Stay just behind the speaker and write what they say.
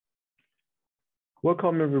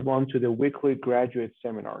Welcome everyone to the weekly graduate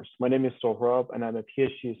seminars. My name is Sohrab and I'm a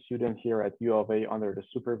PhD student here at U of A under the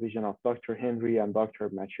supervision of Dr. Henry and Dr.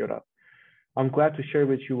 Machuda. I'm glad to share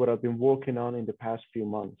with you what I've been working on in the past few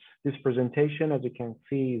months. This presentation, as you can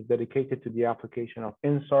see, is dedicated to the application of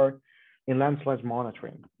InSAR in landslides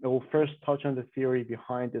monitoring. I will first touch on the theory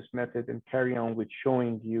behind this method and carry on with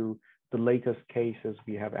showing you the latest cases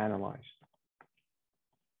we have analyzed.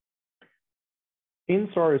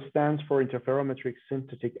 InSAR stands for Interferometric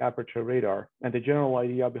Synthetic Aperture Radar, and the general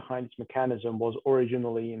idea behind its mechanism was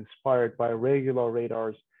originally inspired by regular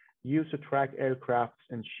radars used to track aircrafts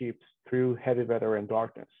and ships through heavy weather and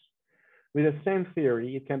darkness. With the same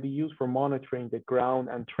theory, it can be used for monitoring the ground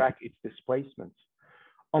and track its displacements.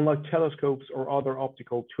 Unlike telescopes or other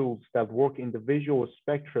optical tools that work in the visual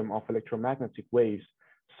spectrum of electromagnetic waves,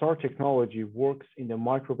 SAR technology works in the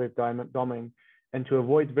microwave domain, and to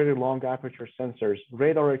avoid very long aperture sensors,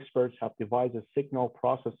 radar experts have devised a signal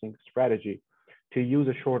processing strategy to use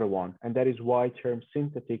a shorter one, and that is why the term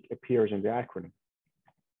synthetic appears in the acronym.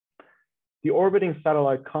 The orbiting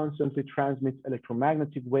satellite constantly transmits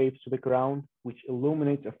electromagnetic waves to the ground, which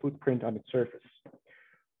illuminates a footprint on its surface.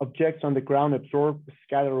 Objects on the ground absorb,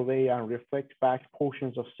 scatter away, and reflect back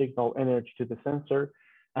portions of signal energy to the sensor,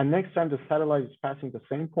 and next time the satellite is passing the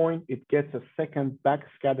same point, it gets a second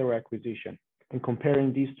backscatter acquisition. And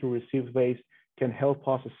comparing these two received waves can help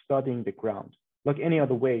us studying the ground. Like any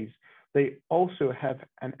other waves, they also have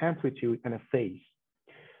an amplitude and a phase.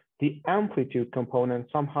 The amplitude component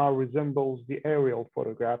somehow resembles the aerial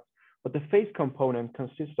photograph, but the phase component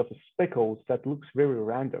consists of speckles that looks very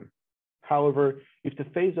random. However, if the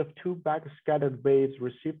phase of two backscattered waves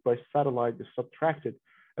received by satellite is subtracted,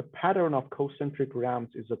 a pattern of concentric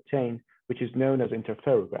ramps is obtained, which is known as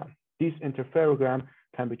interferogram. This interferogram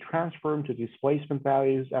can be transformed to displacement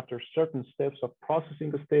values after certain steps of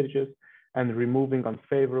processing the stages and removing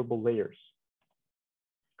unfavorable layers.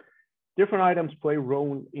 Different items play a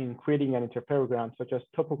role in creating an interferogram, such as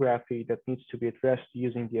topography that needs to be addressed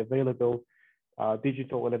using the available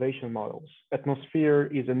digital elevation models. Atmosphere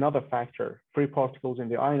is another factor. Free particles in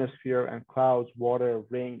the ionosphere and clouds, water,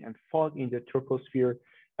 rain, and fog in the troposphere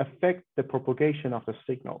affect the propagation of the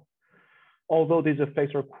signal. Although these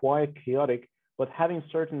effects are quite chaotic, but having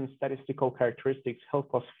certain statistical characteristics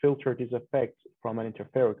help us filter these effects from an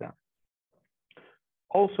interferogram.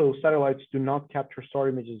 Also, satellites do not capture SAR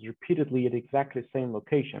images repeatedly at exactly the same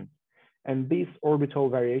location, and these orbital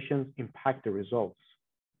variations impact the results.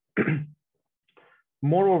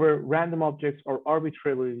 Moreover, random objects are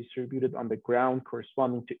arbitrarily distributed on the ground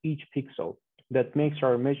corresponding to each pixel. That makes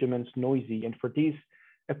our measurements noisy, and for this,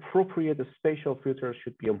 appropriate spatial filters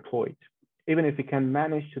should be employed. Even if we can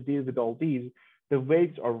manage to deal with all these, the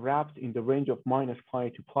waves are wrapped in the range of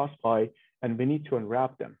 -pi to +pi, and we need to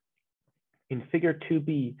unwrap them. In figure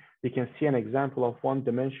 2b, we can see an example of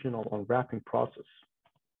one-dimensional unwrapping process.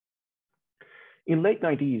 In late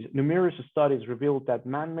 90s, numerous studies revealed that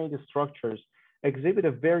man-made structures exhibit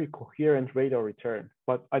a very coherent radar return,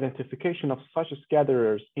 but identification of such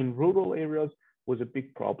scatterers in rural areas was a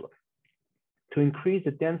big problem. To increase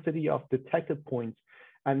the density of detected points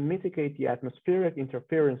and mitigate the atmospheric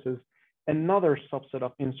interferences, another subset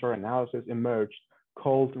of InSAR analysis emerged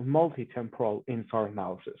called multi-temporal InSAR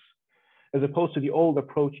analysis. As opposed to the old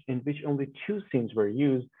approach in which only 2 scenes were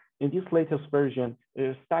used, in this latest version,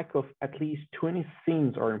 a stack of at least 20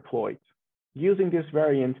 scenes are employed. Using this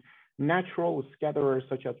variant, natural scatterers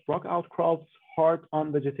such as rock outcrops, hard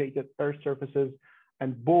unvegetated earth surfaces,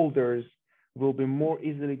 and boulders will be more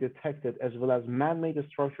easily detected, as well as man-made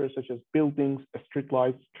structures such as buildings,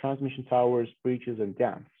 streetlights, transmission towers, bridges, and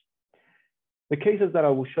dams. The cases that I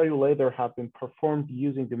will show you later have been performed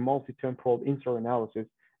using the multi-temporal InSAR analysis,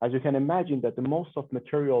 as you can imagine that the most of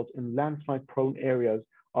materials in landslide-prone areas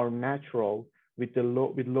are natural with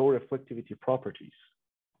low reflectivity properties.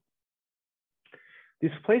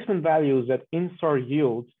 Displacement values that InSAR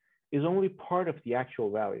yields is only part of the actual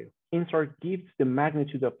value. InSAR gives the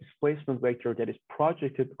magnitude of displacement vector that is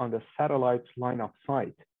projected on the satellite's line of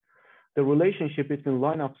sight. The relationship between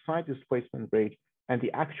line of sight displacement rate and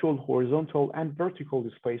the actual horizontal and vertical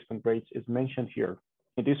displacement rates is mentioned here.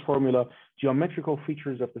 In this formula, geometrical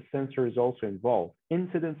features of the sensor is also involved: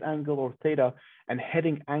 incidence angle or theta and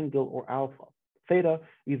heading angle or alpha. Theta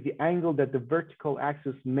is the angle that the vertical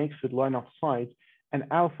axis makes with line of sight, and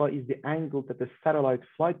alpha is the angle that the satellite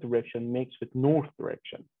flight direction makes with north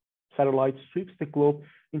direction. Satellite sweeps the globe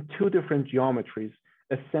in 2 different geometries,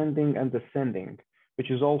 ascending and descending, which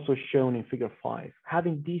is also shown in figure 5.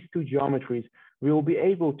 Having these 2 geometries, we will be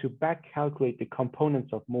able to back calculate the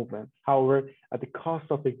components of movement, however, at the cost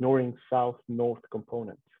of ignoring south-north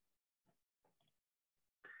components.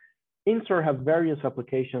 InSAR have various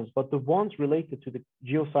applications, but the ones related to the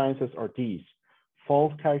geosciences are these: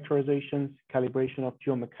 fault characterizations, calibration of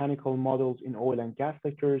geomechanical models in oil and gas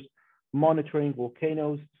sectors, monitoring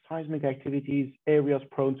volcanoes, seismic activities, areas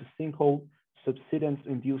prone to sinkhole, subsidence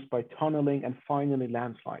induced by tunneling, and finally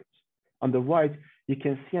landslides. On the right, you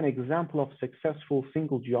can see an example of successful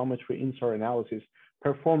single geometry InSAR analysis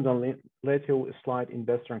performed on Leto slide in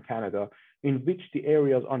Western Canada, in which the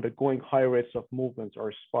areas undergoing high rates of movements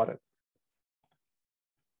are spotted.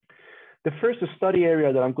 The first study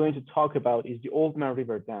area that I'm going to talk about is the Oldman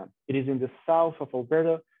River Dam. It is in the south of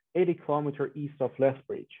Alberta, 80 kilometers east of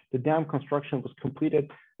Lethbridge. The dam construction was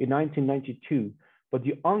completed in 1992, but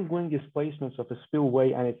the ongoing displacements of the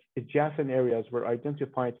spillway and its adjacent areas were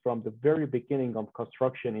identified from the very beginning of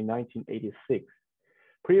construction in 1986.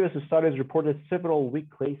 Previous studies reported several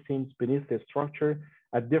weak clay seams beneath the structure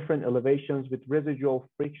at different elevations with residual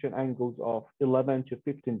friction angles of 11 to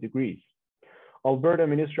 15 degrees. Alberta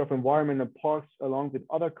Ministry of Environment and Parks, along with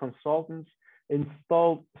other consultants,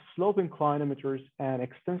 installed slope inclinometers and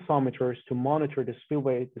extensometers to monitor the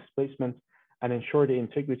spillway displacement and ensure the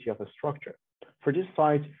integrity of the structure. For this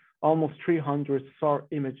site, almost 300 SAR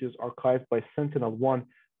images archived by Sentinel-1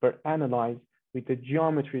 were analyzed with the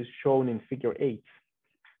geometries shown in Figure 8.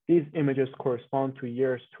 These images correspond to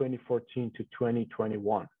years 2014 to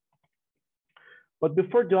 2021. But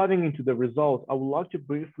before diving into the results, I would like to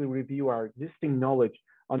briefly review our existing knowledge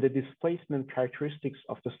on the displacement characteristics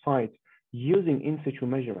of the site using in situ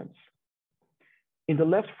measurements. In the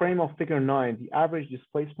left frame of Figure 9, the average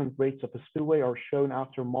displacement rates of the spillway are shown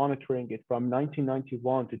after monitoring it from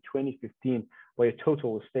 1991 to 2015 by a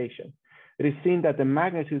total station. It is seen that the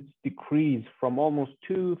magnitudes decrease from almost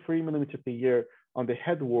 2-3 millimeters per year on the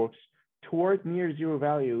headworks toward near zero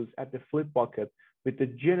values at the flip bucket, with the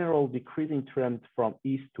general decreasing trend from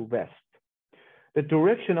east to west. The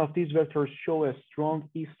direction of these vectors show a strong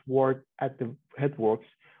eastward at the headworks,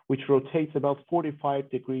 which rotates about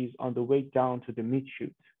 45 degrees on the way down to the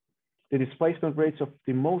mid-chute. The displacement rates of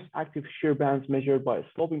the most active shear bands measured by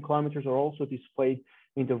slope inclinometers are also displayed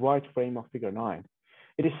in the right frame of Figure 9.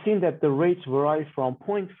 It is seen that the rates vary from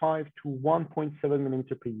 0.5 to 1.7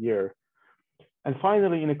 millimeters per year. And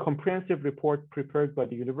finally, in a comprehensive report prepared by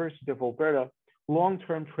the University of Alberta,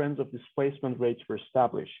 long-term trends of displacement rates were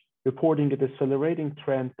established, reporting a decelerating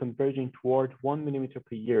trend converging toward 1 millimeter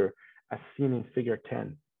per year, as seen in Figure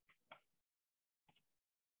 10.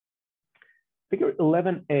 Figure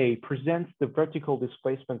 11A presents the vertical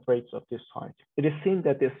displacement rates of this site. It is seen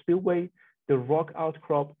that the spillway, the rock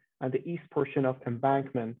outcrop, and the east portion of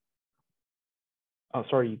embankment,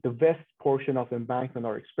 the west portion of embankment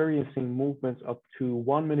are experiencing movements up to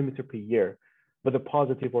 1 millimeter per year, whether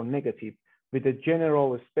positive or negative, with a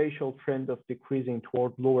general spatial trend of decreasing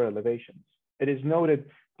toward lower elevations. It is noted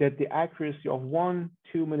that the accuracy of 1-2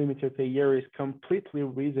 millimeters per year is completely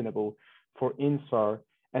reasonable for InSAR,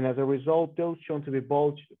 and as a result, those shown to be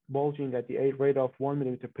bulging at the rate of 1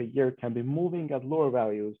 millimeter per year can be moving at lower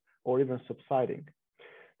values or even subsiding.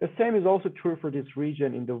 The same is also true for this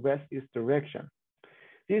region in the west-east direction.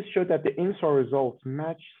 These show that the InSAR results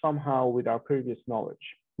match somehow with our previous knowledge.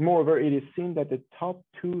 Moreover, it is seen that the top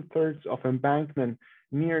 2/3 of embankment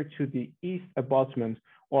near to the east abutment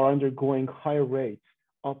are undergoing high rates,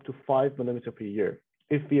 up to 5 millimeters per year.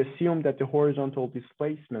 If we assume that the horizontal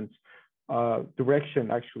displacement direction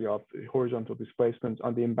actually of the horizontal displacement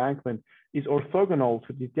on the embankment is orthogonal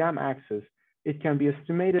to the dam axis, it can be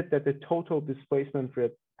estimated that the total displacement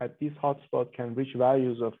rate at this hotspot can reach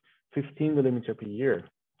values of 15 millimeters per year.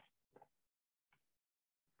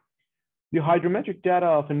 The hydrometric data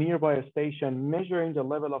of a nearby station measuring the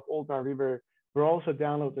level of Oldman River were also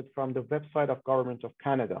downloaded from the website of Government of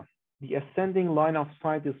Canada. The ascending line of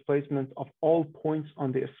sight displacement of all points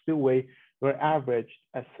on the spillway were averaged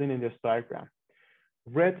as seen in this diagram.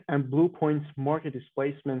 Red and blue points mark the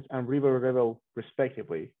displacements and river level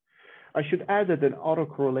respectively. I should add that an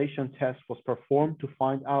autocorrelation test was performed to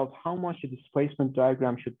find out how much the displacement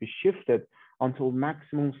diagram should be shifted until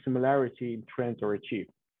maximum similarity in trends are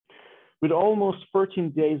achieved. With almost 14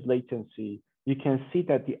 days latency, you can see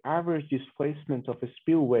that the average displacement of a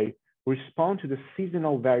spillway respond to the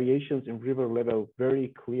seasonal variations in river level very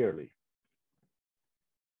clearly.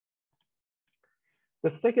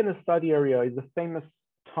 The second study area is the famous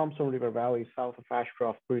Thompson River Valley south of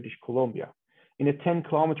Ashcroft, British Columbia. In a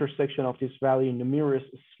 10-kilometer section of this valley, numerous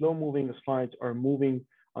slow-moving slides are moving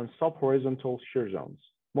on sub-horizontal shear zones.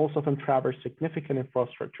 Most of them traverse significant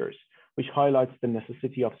infrastructures, which highlights the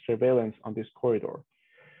necessity of surveillance on this corridor.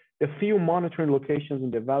 The few monitoring locations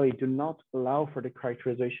in the valley do not allow for the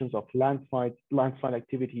characterizations of landslide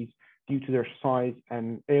activities due to their size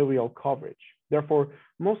and aerial coverage. Therefore,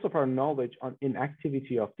 most of our knowledge on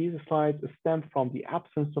inactivity of these slides stem from the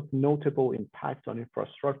absence of notable impact on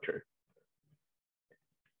infrastructure.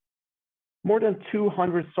 More than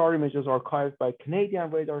 200 SAR images archived by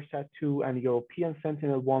Canadian RadarSat-2 and European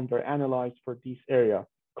Sentinel-1 were analyzed for this area,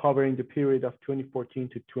 covering the period of 2014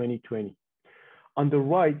 to 2020. On the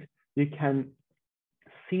right, you can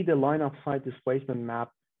see the line of sight displacement map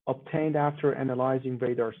obtained after analyzing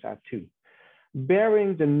RadarSat-2.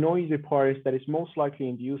 Bearing the noisy parts that is most likely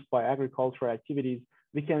induced by agricultural activities,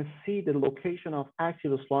 we can see the location of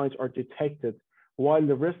active slides are detected, while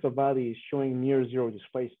the rest of the valley is showing near zero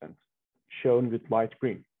displacement, shown with light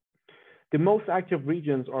green. The most active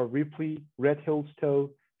regions are Ripley, Red Hills Toe,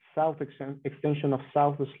 south extension of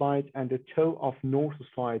South Slide, and the toe of North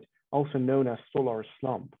Slide, also known as Solar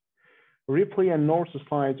Slump. Ripley and North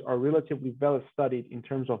Slides are relatively well studied in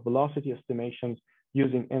terms of velocity estimations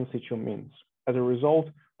using in situ means. As a result,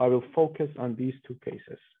 I will focus on these two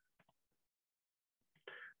cases.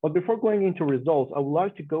 But before going into results, I would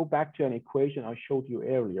like to go back to an equation I showed you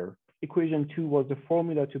earlier. Equation 2 was the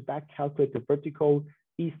formula to back calculate the vertical,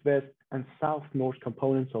 east-west, and south-north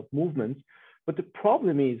components of movements. But the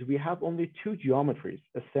problem is we have only two geometries,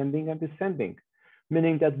 ascending and descending,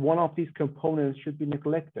 meaning that one of these components should be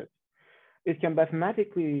neglected. It can be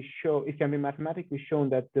mathematically shown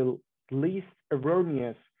that the least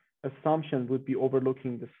erroneous assumption would be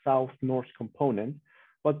overlooking the south-north component,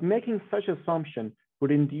 but making such assumption would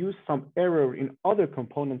induce some error in other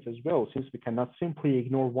components as well, since we cannot simply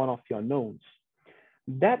ignore one of the unknowns.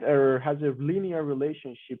 That error has a linear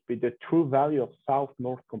relationship with the true value of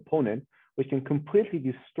south-north component, which can completely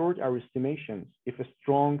distort our estimations if a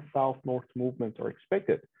strong south-north movements are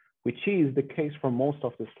expected, which is the case for most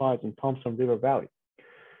of the slides in Thompson River Valley.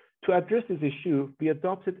 To address this issue, we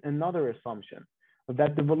adopted another assumption,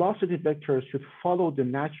 that the velocity vectors should follow the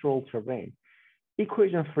natural terrain.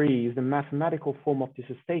 Equation 3 is the mathematical form of this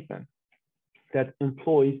statement that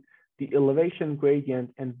employs the elevation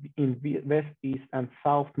gradient and in west, east, and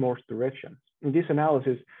south-north directions. In this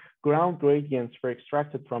analysis, ground gradients were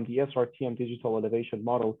extracted from the SRTM digital elevation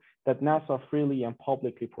model that NASA freely and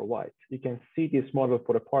publicly provides. You can see this model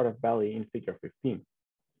for the part of valley in figure 15.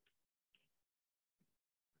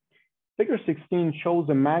 Figure 16 shows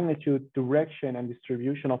the magnitude, direction, and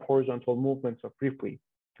distribution of horizontal movements of Ripley.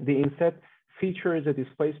 The inset features the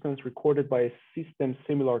displacements recorded by a system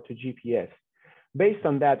similar to GPS. Based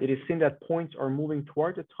on that, it is seen that points are moving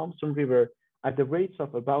toward the Thompson River at the rates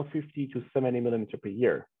of about 50 to 70 millimeter per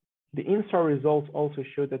year. The InSAR results also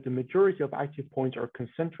show that the majority of active points are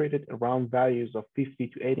concentrated around values of 50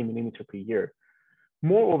 to 80 millimeter per year.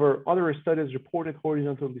 Moreover, other studies reported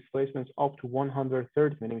horizontal displacements up to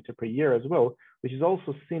 130 millimeter per year as well, which is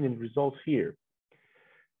also seen in results here.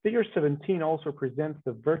 Figure 17 also presents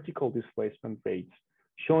the vertical displacement rates,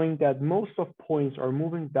 showing that most of points are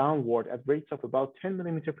moving downward at rates of about 10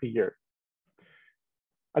 millimeter per year.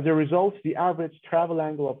 As a result, the average travel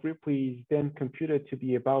angle of Ripley is then computed to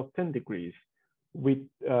be about 10 degrees, which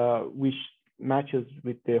matches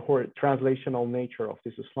with the translational nature of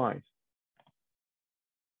this slide.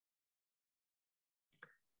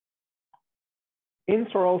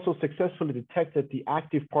 InSAR also successfully detected the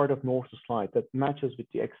active part of North Slide that matches with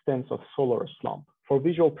the extent of Solar Slump. For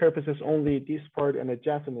visual purposes only, this part and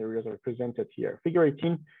adjacent areas are presented here. Figure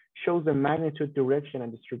 18 shows the magnitude, direction,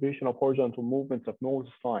 and distribution of horizontal movements of North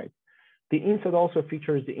Slide. The inset also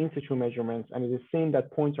features the in-situ measurements, and it is seen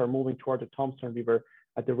that points are moving toward the Thompson River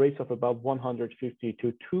at the rates of about 150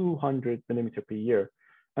 to 200 millimeter per year,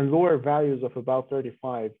 and lower values of about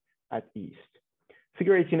 35 at east.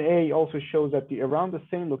 Figure 18A also shows that around the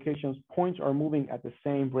same locations, points are moving at the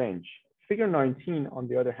same range. Figure 19, on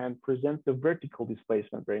the other hand, presents the vertical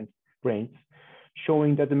displacement range,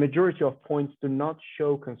 showing that the majority of points do not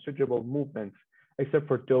show considerable movements, except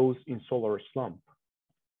for those in Solar Slump.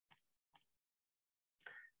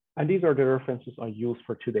 And these are the references I used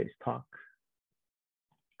for today's talk.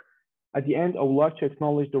 At the end, I would like to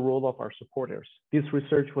acknowledge the role of our supporters. This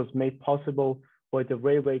research was made possible by the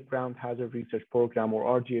Railway Ground Hazard Research Program,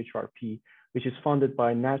 or RGHRP, which is funded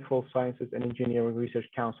by Natural Sciences and Engineering Research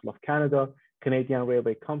Council of Canada, Canadian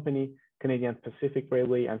Railway Company, Canadian Pacific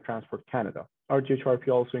Railway, and Transport Canada. RGHRP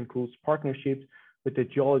also includes partnerships with the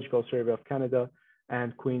Geological Survey of Canada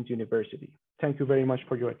and Queen's University. Thank you very much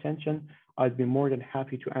for your attention. I'd be more than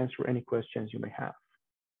happy to answer any questions you may have.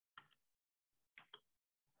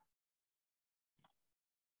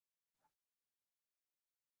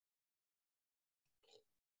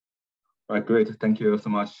 Right, great. Thank you so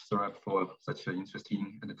much, Sohrab, for such an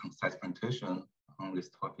interesting and concise presentation on this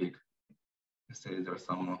topic. I say there are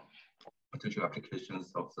some potential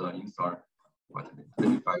applications of the InSAR, what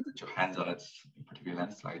identify the geohazards, in particular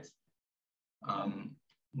landslides.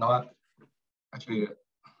 Now, actually,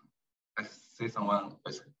 I see someone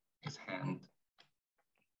with his hand.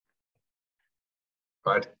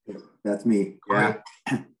 Right. That's me. Yeah.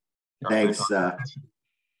 Thanks. Yeah,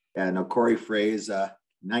 no, Corey Frey's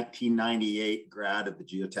 1998 grad of the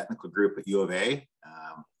Geotechnical group at U of A.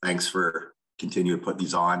 Thanks for continuing to put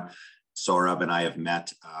these on. Sohrab and I have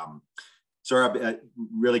met. Sohrab,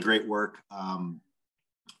 really great work.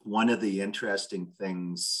 One of the interesting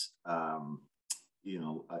things,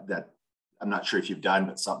 that I'm not sure if you've done,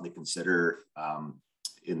 but something to consider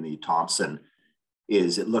in the Thompson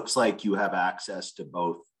is it looks like you have access to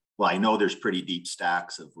both. Well, I know there's pretty deep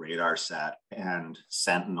stacks of radar sat and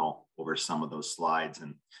Sentinel over some of those slides.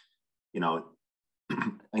 And,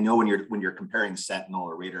 I know when you're comparing Sentinel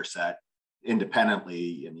or radar sat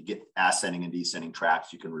independently and you get ascending and descending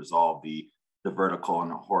tracks, you can resolve the vertical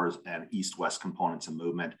and the horizontal and east-west components of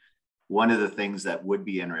movement. One of the things that would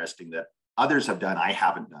be interesting that others have done, I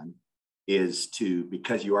haven't done, is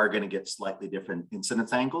because you are going to get slightly different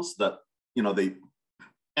incidence angles,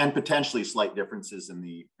 and potentially slight differences in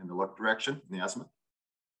the look direction, in the azimuth,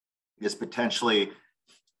 is potentially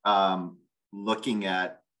looking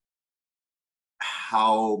at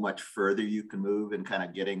how much further you can move and kind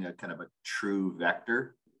of getting a kind of a true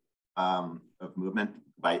vector of movement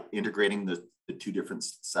by integrating the two different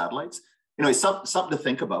satellites. It's something to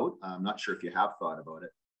think about. I'm not sure if you have thought about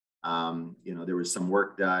it. There was some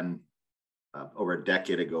work done over a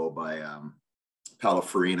decade ago by Paolo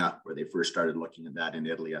Farina, where they first started looking at that in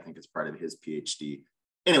Italy. I think it's part of his PhD.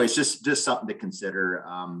 Anyways, just something to consider.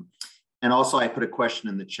 And also I put a question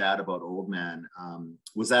in the chat about Oldman.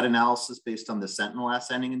 Was that analysis based on the Sentinel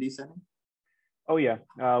ascending and descending? Oh yeah,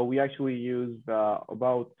 we actually used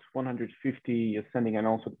about 150 ascending and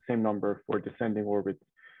also the same number for descending orbit.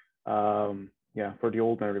 For the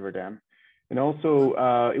Oldman River Dam. And also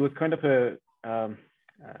it was kind of a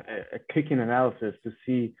kicking analysis to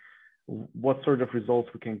see what sort of results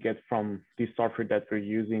we can get from the software that we're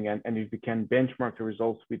using and if we can benchmark the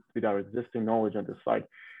results with our existing knowledge on the site.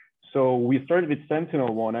 So we started with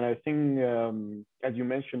Sentinel-1, and I think, as you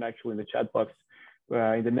mentioned actually in the chat box,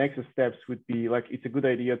 in the next steps would be like, it's a good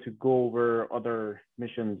idea to go over other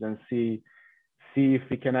missions and see if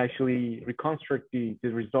we can actually reconstruct the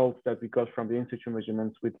results that we got from the in-situ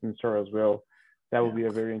measurements with InSAR as well. That would be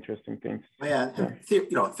a very interesting thing. Yeah,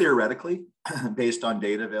 theoretically, based on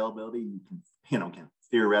data availability, you can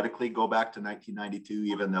theoretically go back to 1992,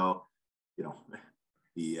 even though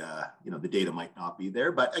the data might not be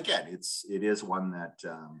there. But again, it is one that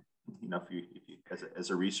if you as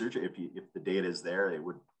a researcher, if the data is there, it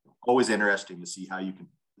would always interesting to see how you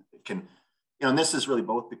can. And this is really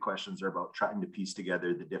both the questions are about trying to piece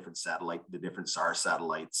together the different SAR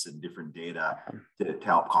satellites and different data to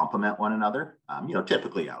help complement one another.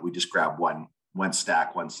 Typically, we just grab one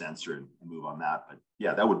stack, one sensor and move on that. But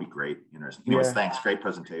yeah, that would be great. Interesting. Anyways, thanks. Great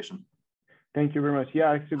presentation. Thank you very much.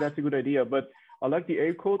 Yeah, actually, that's a good idea. But I like the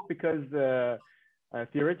air quote because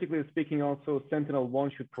theoretically speaking, also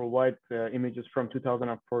Sentinel-1 should provide images from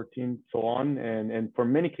 2014 so on. And for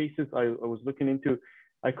many cases, I was looking into.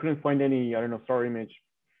 I couldn't find any, SAR image,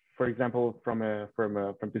 for example, from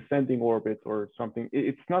descending orbit or something.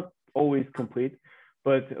 It's not always complete,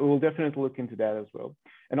 but we'll definitely look into that as well.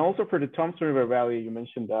 And also for the Thompson River Valley, you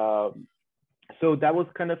mentioned, so that was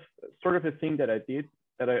kind of sort of a thing that I did,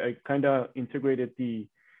 that I kind of integrated the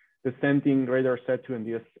descending radar set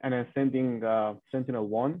 2 and ascending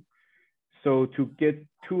Sentinel-1. So to get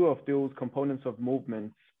two of those components of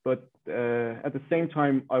movements, but at the same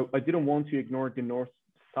time, I didn't want to ignore the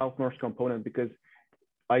south-north component because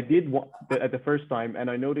I did at the first time, and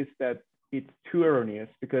I noticed that it's too erroneous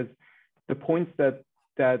because the points that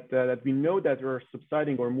we know that are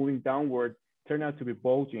subsiding or moving downward turn out to be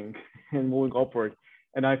bulging and moving upward.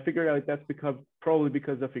 And I figured out that's probably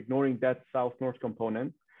because of ignoring that south-north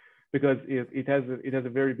component, because it has a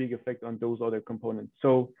very big effect on those other components.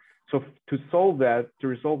 So to resolve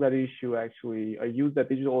that issue, actually, I used that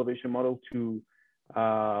digital elevation model to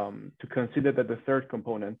consider that the third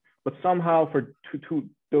component. But somehow for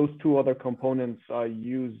those two other components, I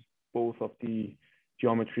use both of the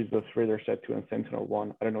geometries of radar set 2 and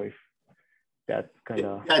Sentinel-1. I don't know if that's kind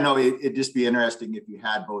of. I know it'd just be interesting if you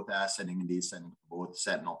had both ascending and descending, both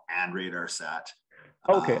Sentinel and radar sat.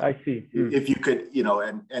 Okay, I see. If you could,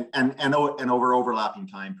 and over overlapping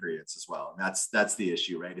time periods as well. And that's the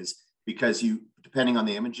issue, right? Is because you, depending on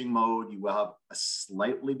the imaging mode, you will have a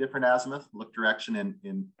slightly different azimuth, look direction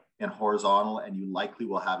in horizontal, and you likely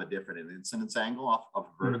will have a different incidence angle of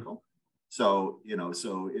vertical. So,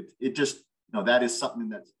 so it just, that is something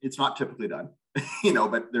that it's not typically done,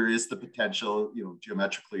 but there is the potential,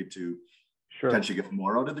 geometrically to potentially get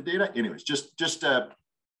more out of the data. Anyways, just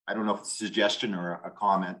I don't know if it's a suggestion or a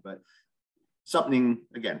comment, but something,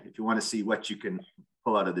 again, if you want to see what you can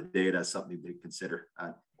pull out of the data, something to consider.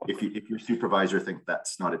 If your supervisor thinks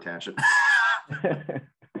that's not a tangent.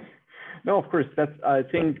 No, of course, I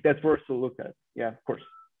think that's worth to look at. Yeah, of course.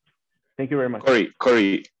 Thank you very much.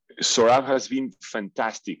 Corey, Sohrab has been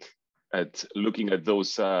fantastic at looking at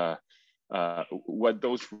those, what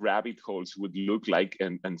those rabbit holes would look like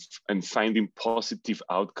and finding positive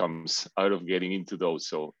outcomes out of getting into those.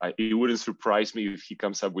 So it wouldn't surprise me if he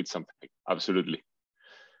comes up with something. Absolutely.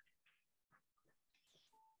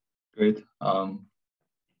 Great. I'm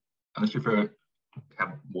not sure if you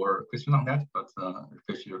have more questions on that, but I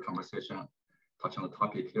appreciate your conversation, touch on the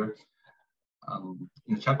topic here.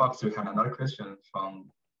 In the chat box, we have another question from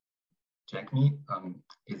Jackme.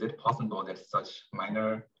 Is it possible that such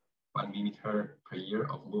minor 1 millimeter per year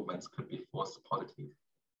of movements could be false positive,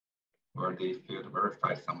 or they failed to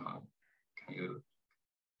verify somehow? Can you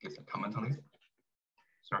give some comment on this?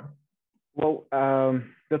 Sorry. Well,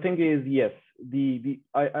 the thing is, yes,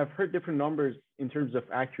 I've heard different numbers in terms of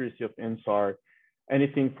accuracy of InSAR,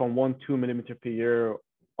 anything from 1-2 millimeter per year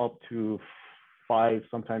up to 5,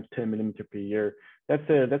 sometimes 10 millimeter per year. That's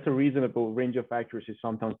a reasonable range of accuracy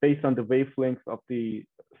sometimes, based on the wavelength of the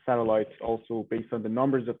satellites, also based on the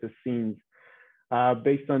numbers of the scenes,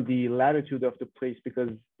 based on the latitude of the place, because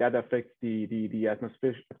that affects the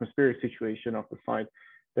atmospheric situation of the site.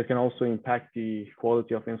 That can also impact the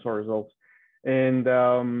quality of InSAR results. And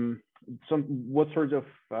what sort of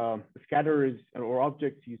scatterers or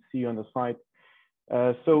objects you see on the site.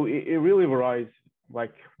 So it really varies.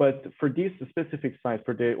 But for these specific sites,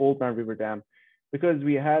 for the Oldman River Dam, because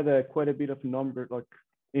we had quite a bit of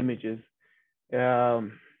images,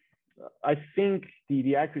 I think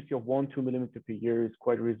the accuracy of 1-2 millimeter per year is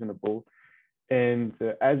quite reasonable. And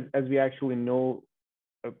as we actually know,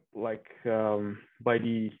 by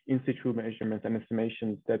the in situ measurements and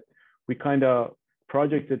estimations, that we kind of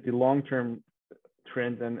projected the long-term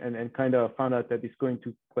trends and kind of found out that it's going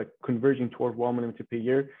to converging toward 1 millimeter per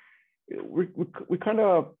year. We kind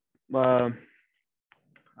of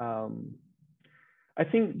I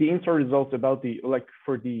think the InSAR results about the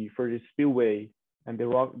for the spillway and the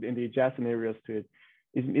rock in the adjacent areas to it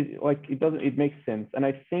it makes sense, and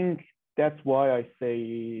I think that's why I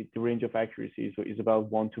say the range of accuracy is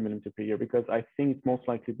about 1-2 millimeter per year, because I think it's most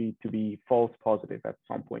likely to be false positive at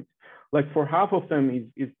some point. For half of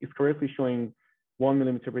them is correctly showing 1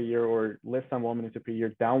 millimeter per year or less than 1 millimeter per year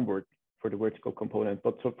downward for the vertical component.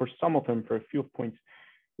 But so for some of them, for a few points,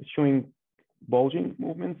 it's showing bulging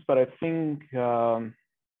movements. But I think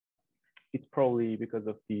it's probably because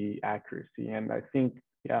of the accuracy. And I think,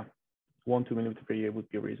 1-2 millimeter per year would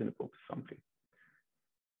be reasonable to something.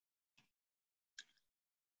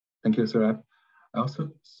 Thank you, Sohrab. I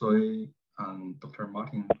also saw Dr.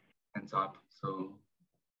 Martin hands up. So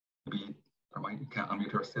maybe you can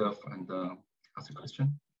unmute yourself and ask a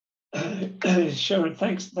question. Sure.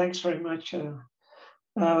 Thanks very much.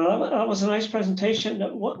 That was a nice presentation.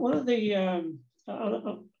 One of the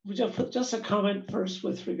just a comment first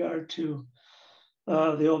with regard to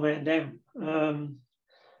the Oldman Dam.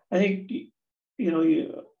 I think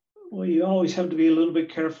you always have to be a little bit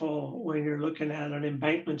careful when you're looking at an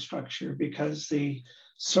embankment structure, because the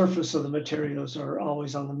surface of the materials are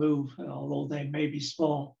always on the move, although they may be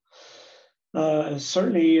small.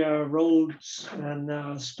 Certainly roads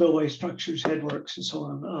and spillway structures, headworks and so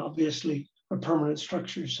on, obviously are permanent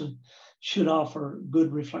structures and should offer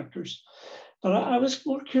good reflectors. But I was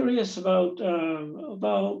more curious about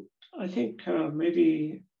I think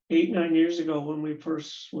maybe 8-9 years ago, when we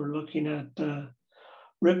first were looking at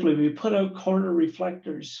Ripley, we put out corner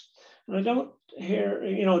reflectors, and I don't hear,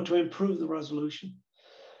 to improve the resolution.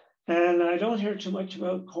 And I don't hear too much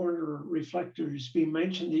about corner reflectors being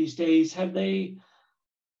mentioned these days.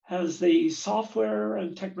 Has the software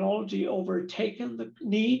and technology overtaken the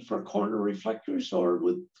need for corner reflectors, or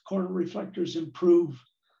would corner reflectors improve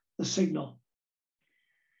the signal?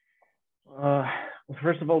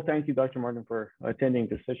 First of all, thank you, Dr. Martin, for attending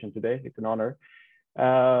this session today. It's an honor.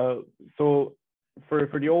 So for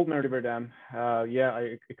the Oldman River Dam,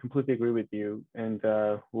 I completely agree with you. And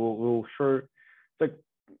we'll sure,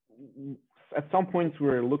 at some points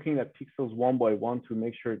we're looking at pixels one by one to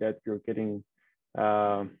make sure that you're getting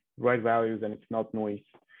right values and it's not noise.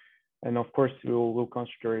 And of course, we'll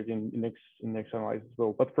consider it in next analysis as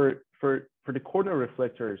well. But for the corner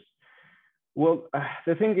reflectors, well,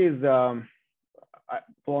 the thing is,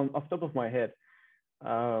 well, off the top of my head,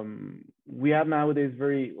 we have nowadays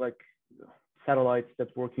very like satellites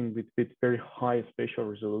that's working with very high spatial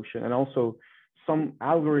resolution, and also some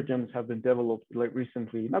algorithms have been developed like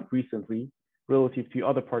recently, not recently, relative to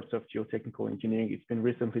other parts of geotechnical engineering. It's been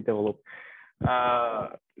recently developed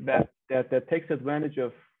that takes advantage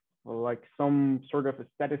of like some sort of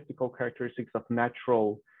statistical characteristics of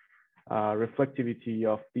natural reflectivity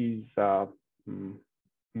of these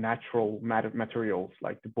natural materials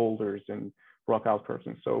like the boulders and rock outcrops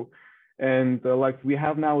and so. And like we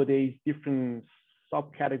have nowadays different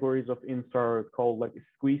subcategories of InSAR called like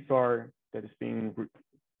SqueezeSAR that is being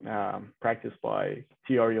practiced by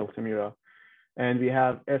TRE Altamira. And we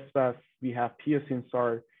have SVAS, we have PS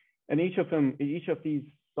InSAR, and each of these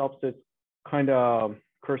subsets kind of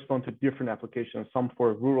correspond to different applications, some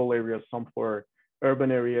for rural areas, some for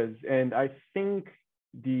urban areas. And I think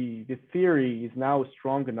the theory is now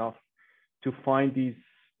strong enough to find these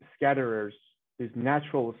scatterers, these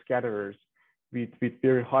natural scatterers with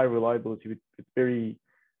very high reliability, with very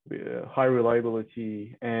high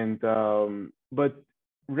reliability. And but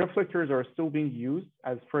reflectors are still being used.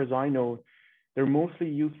 As far as I know, they're mostly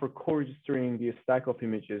used for co-registering the stack of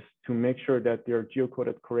images to make sure that they're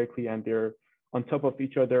geocoded correctly and they're on top of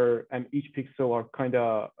each other, and each pixel are kind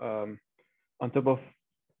of on top of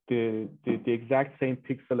the exact same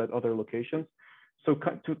pixel at other locations. So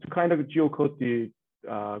to kind of geocode the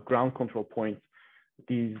ground control points,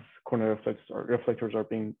 these corner reflectors are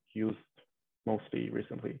being used mostly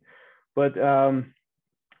recently. But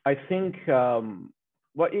I think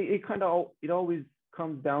well, it always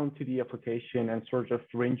comes down to the application and sort of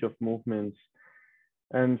range of movements.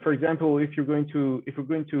 And for example, if we're going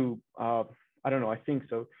to I don't know, I think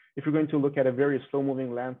so. If you're going to look at a very slow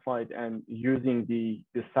moving landslide and using the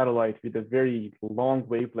satellite with a very long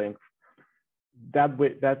wavelength,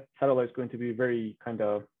 that satellite is going to be very kind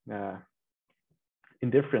of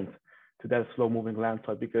indifferent to that slow moving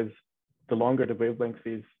landslide, because the longer the wavelength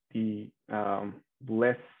is, the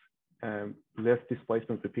less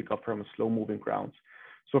displacement we pick up from slow moving grounds.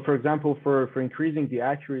 So for example, for increasing the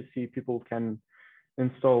accuracy, people can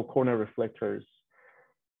install corner reflectors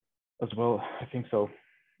as well, I think so.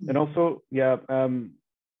 And also, yeah,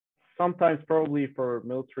 sometimes probably for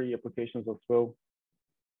military applications as well.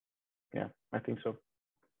 Yeah, I think so.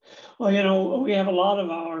 Well, you know, we have a lot of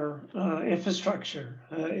our infrastructure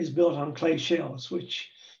is built on clay shells, which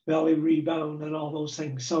valley rebound and all those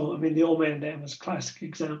things. So, I mean, the Oldman Dam is a classic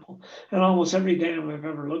example. And almost every dam I've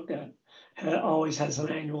ever looked at always has an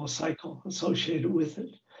annual cycle associated with it.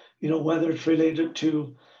 You know, whether it's related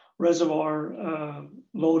to reservoir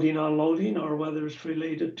loading, unloading, or whether it's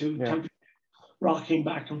related to temperature rocking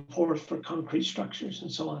back and forth for concrete structures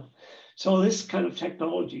and so on. So this kind of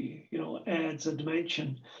technology, you know, adds a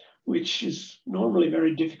dimension which is normally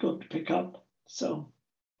very difficult to pick up. So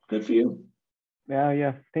good for you.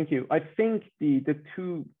 Yeah, thank you. I think the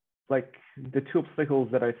two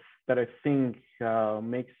obstacles that I think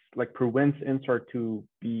prevents InSAR to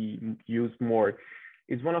be used more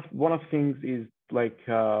is one of things is like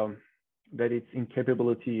that it's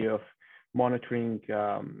incapability of monitoring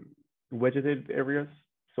vegetated areas.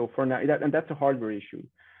 So for now, and that's a hardware issue.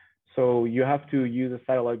 So you have to use a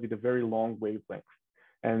satellite with a very long wavelength.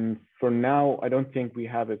 And for now, I don't think we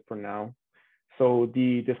have it for now. So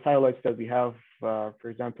the satellites that we have, for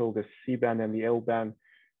example, the C-band and the L-band,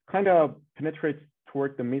 kind of penetrates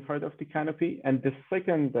toward the mid part of the canopy. And the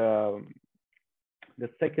second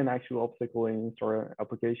actual obstacle in InSAR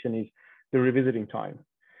application is the revisiting time,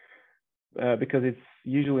 because it's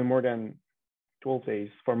usually more than 12 days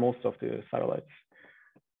for most of the satellites.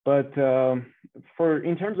 But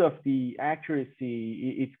in terms of the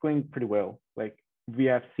accuracy, it's going pretty well. Like we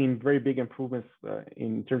have seen very big improvements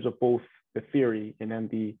in terms of both the theory and then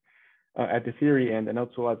at the theory end, and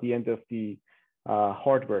also at the end of the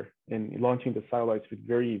hardware in launching the satellites with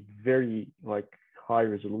very, very like high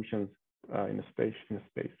resolutions in the space.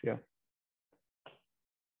 Yeah.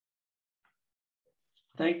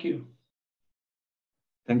 Thank you.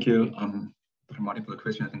 Thank you. Multiple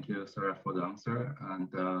questions. Thank you, Sarah, for the answer.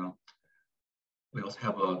 And we also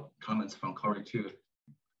have comments from Corey too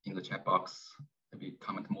in the chat box. Maybe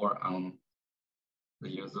comment more on the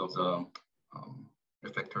use of the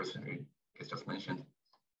reflectors you just mentioned in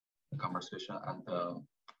the conversation. And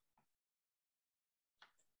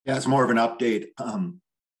yeah, it's more of an update.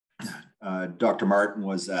 Dr. Martin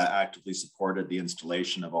was actively supported the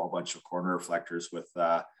installation of a whole bunch of corner reflectors with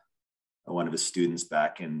one of his students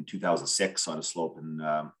back in 2006 on a slope in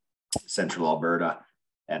central Alberta.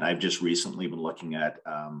 And I've just recently been looking at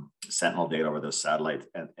Sentinel data over those satellites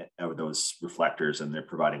and over those reflectors, and they're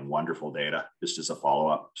providing wonderful data just as a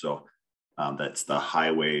follow-up. So that's the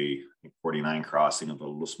Highway 49 crossing of the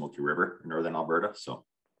Little Smoky River in northern Alberta. So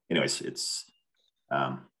anyways, it's,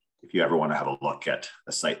 if you ever want to have a look at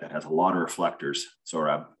a site that has a lot of reflectors,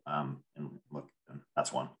 Sohrab, and look,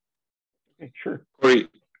 that's one. Okay, sure.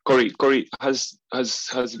 Corey, has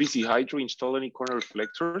BC Hydro installed any corner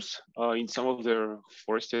reflectors in some of their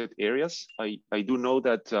forested areas? I do know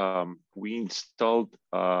that we installed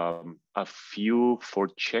a few for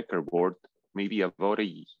checkerboard, maybe about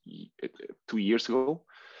 2 years ago,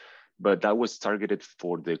 but that was targeted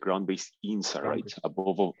for the ground-based InSAR, right?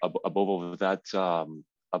 Above that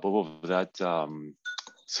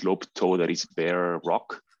slope toe that is bare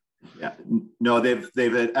rock. Yeah, no, they've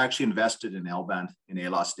actually invested in L-band in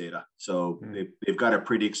ALOS data. So they've got a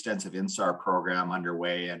pretty extensive InSAR program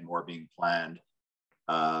underway and more being planned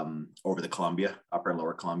over the Columbia, upper and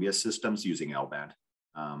lower Columbia systems using L-band.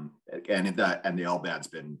 And the L-band's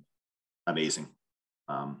been amazing.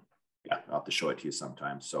 Yeah, I'll have to show it to you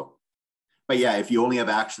sometime. So, but yeah, if you only have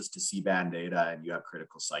access to C-band data and you have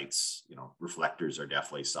critical sites, you know, reflectors are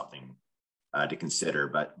definitely something to consider.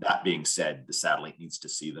 But that being said, the satellite needs to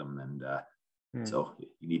see them, and so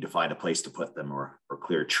you need to find a place to put them, or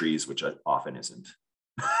clear trees, which often isn't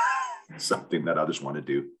something that others want to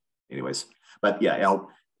do anyways. But yeah,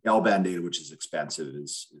 L-band data, which is expensive,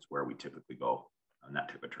 is where we typically go on that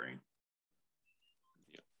type of terrain.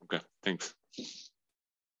 Yeah. Okay, thanks.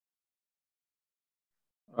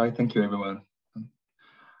 All right, thank you, everyone.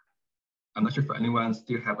 I'm not sure if anyone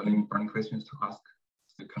still have any burning questions to ask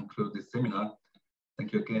to conclude this seminar.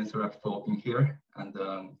 Thank you again, Sohrab, for being here and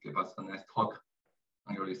give us a nice talk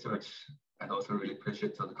on your research. And also really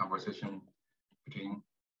appreciate the conversation between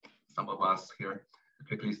some of us here.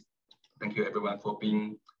 Quickly, thank you everyone for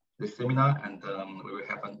being this seminar, and we will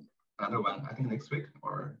have another one, I think next week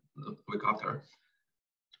or the week after.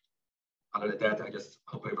 Other than that, I just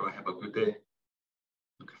hope everyone have a good day.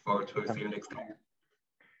 Looking forward to see you next time.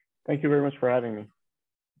 Thank you very much for having me.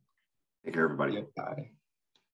 Take care, everybody. Yeah, bye.